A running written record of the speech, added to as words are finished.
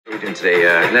doing today?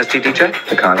 An STD check?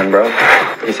 The condom, bro.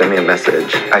 He sent me a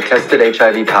message. I tested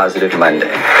HIV positive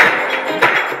Monday.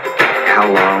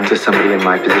 How long does somebody in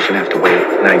my position have to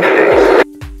wait? 90 days.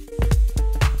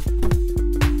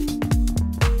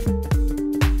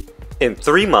 In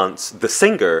 3 months, the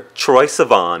singer, Troye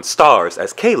Sivan, stars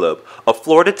as Caleb, a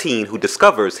Florida teen who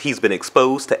discovers he's been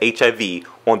exposed to HIV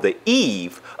on the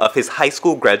eve of his high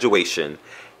school graduation,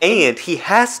 and he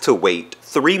has to wait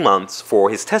 3 months for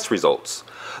his test results.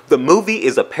 The movie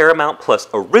is a Paramount Plus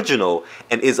original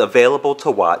and is available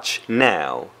to watch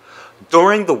now.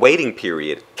 During the waiting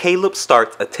period, Caleb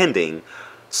starts attending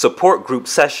support group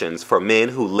sessions for men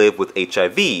who live with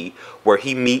HIV, where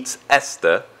he meets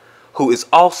Esther, who is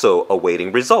also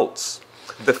awaiting results.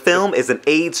 The film is an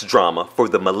AIDS drama for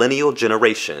the millennial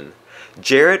generation.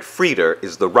 Jarrett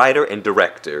is the writer and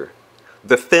director.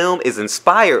 The film is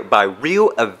inspired by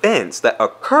real events that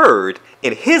occurred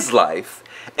in his life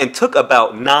and took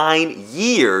about 9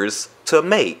 years to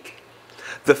make.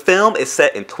 The film is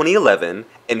set in 2011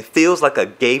 and feels like a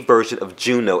gay version of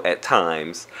Juno at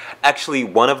times. Actually,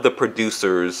 one of the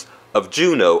producers of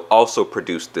Juno also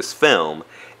produced this film.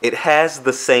 It has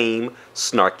the same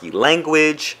snarky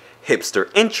language, hipster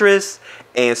interests,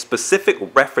 and specific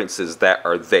references that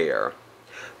are there.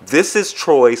 This is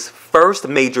Troye's first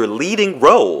major leading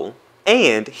role,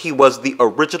 and he was the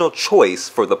original choice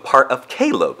for the part of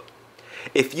Caleb.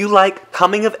 If you like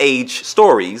coming-of-age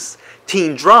stories,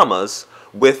 teen dramas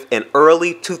with an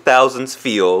early 2000s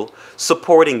feel,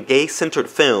 supporting gay-centered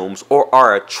films, or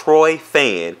are a Troye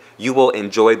fan, you will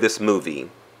enjoy this movie.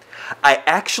 I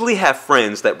actually have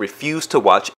friends that refuse to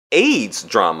watch AIDS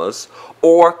dramas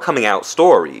or coming out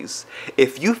stories.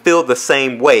 If you feel the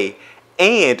same way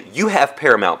and you have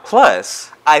Paramount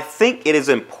Plus, I think it is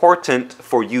important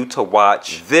for you to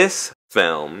watch this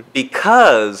film,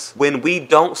 because when we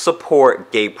don't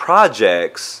support gay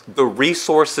projects, the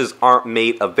resources aren't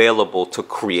made available to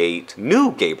create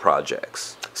new gay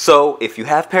projects. So if you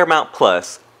have Paramount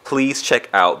Plus, please check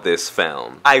out this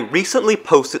film. I recently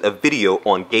posted a video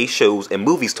on gay shows and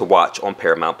movies to watch on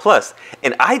Paramount Plus,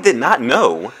 and I did not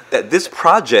know that this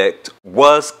project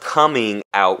was coming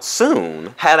out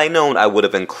soon. Had I known, I would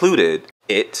have included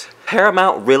it.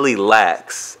 Paramount really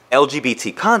lacks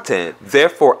LGBT content,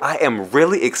 therefore I am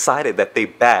really excited that they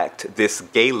backed this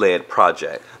gay-led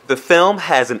project. The film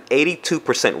has an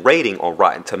 82% rating on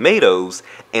Rotten Tomatoes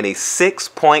and a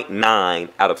 6.9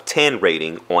 out of 10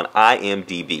 rating on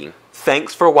IMDb.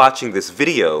 Thanks for watching this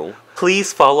video.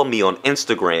 Please follow me on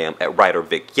Instagram at writer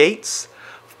Vic Yates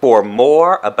for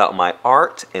more about my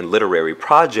art and literary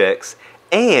projects,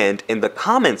 and in the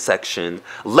comment section,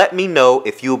 let me know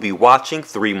if you'll be watching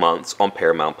 3 months on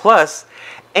Paramount Plus,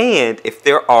 and if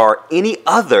there are any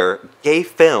other gay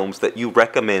films that you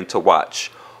recommend to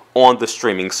watch on the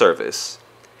streaming service.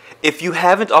 If you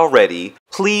haven't already,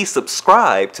 please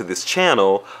subscribe to this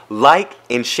channel, like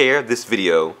and share this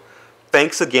video.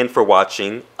 Thanks again for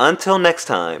watching. Until next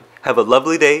time, have a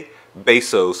lovely day.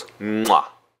 Besos.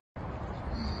 Mwah.